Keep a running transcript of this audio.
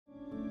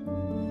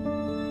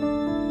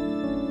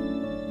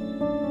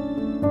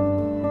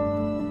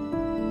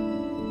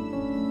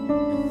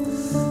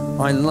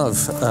I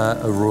love a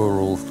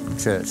rural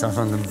church. I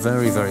find them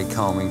very, very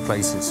calming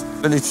places.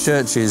 Village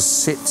churches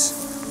sit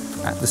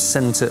at the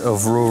centre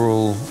of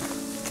rural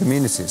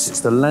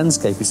communities. The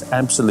landscape is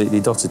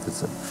absolutely dotted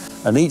with them.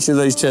 And each of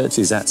those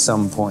churches at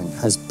some point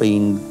has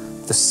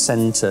been the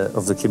centre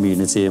of the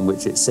community in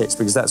which it sits,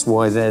 because that's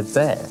why they're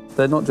there.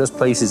 They're not just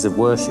places of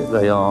worship,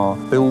 they are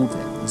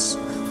buildings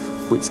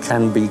which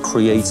can be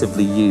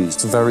creatively used.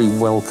 Very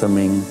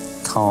welcoming,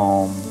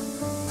 calm,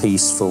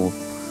 peaceful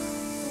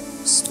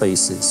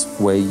spaces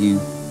where you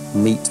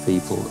meet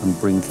people and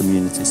bring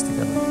communities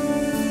together.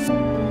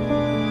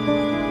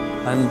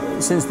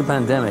 And since the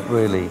pandemic,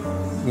 really,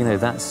 you know,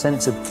 that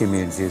sense of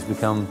community has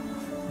become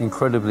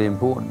incredibly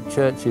important.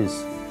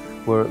 Churches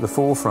were at the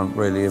forefront,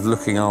 really, of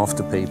looking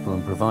after people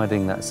and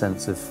providing that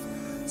sense of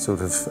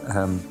sort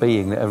of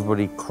being that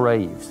everybody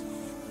craves.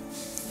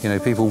 You know,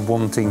 people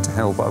wanting to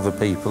help other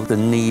people. The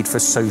need for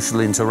social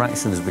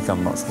interaction has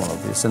become much more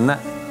obvious, and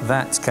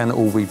that can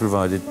all be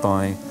provided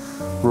by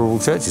rural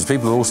churches.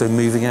 People are also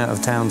moving out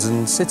of towns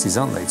and cities,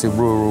 aren't they, to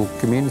rural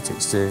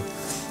communities to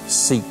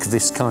seek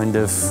this kind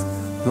of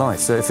life.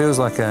 So it feels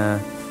like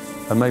a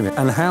moment.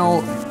 And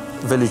how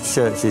village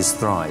churches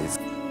thrive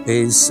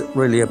is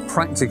really a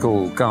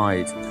practical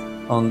guide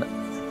on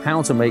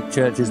how to make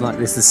churches like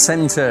this the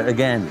centre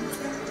again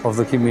of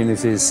the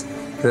communities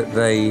that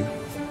they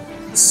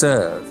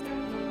serve.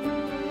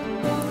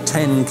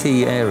 10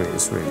 key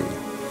areas really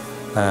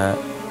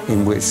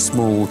in which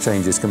small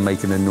changes can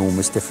make an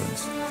enormous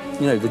difference.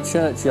 You know, the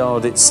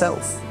churchyard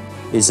itself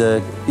is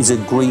a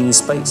green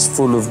space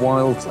full of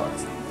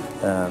wildlife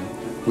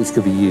which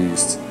could be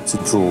used to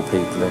draw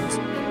people in.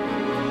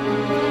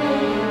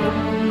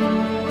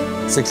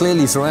 So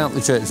clearly throughout the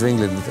Church of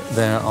England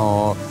there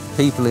are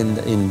people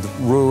in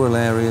rural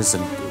areas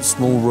and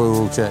small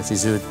rural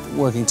churches who are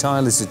working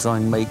tirelessly to try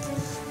and make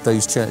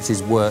those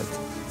churches work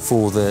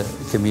for the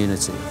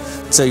community.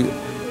 So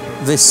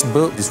this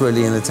book is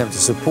really an attempt to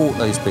support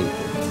those people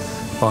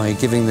by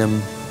giving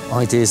them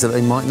ideas that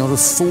they might not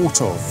have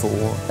thought of,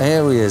 or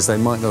areas they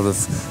might not have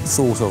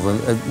thought of,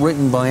 and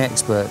written by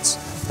experts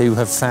who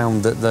have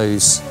found that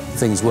those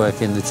things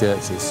work in the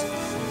churches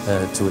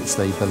to which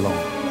they belong.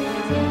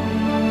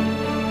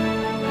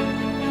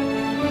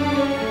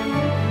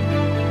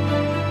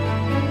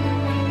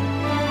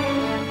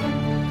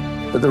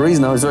 But the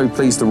reason I was very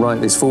pleased to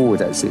write this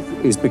forward, actually,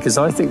 is because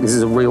I think this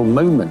is a real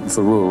moment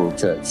for rural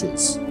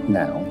churches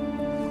now,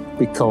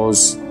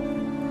 because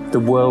the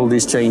world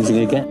is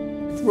changing again.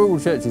 Rural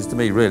churches, to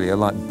me, really are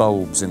like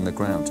bulbs in the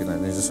ground, you know,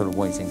 they're just sort of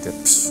waiting to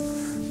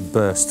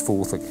burst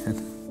forth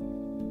again.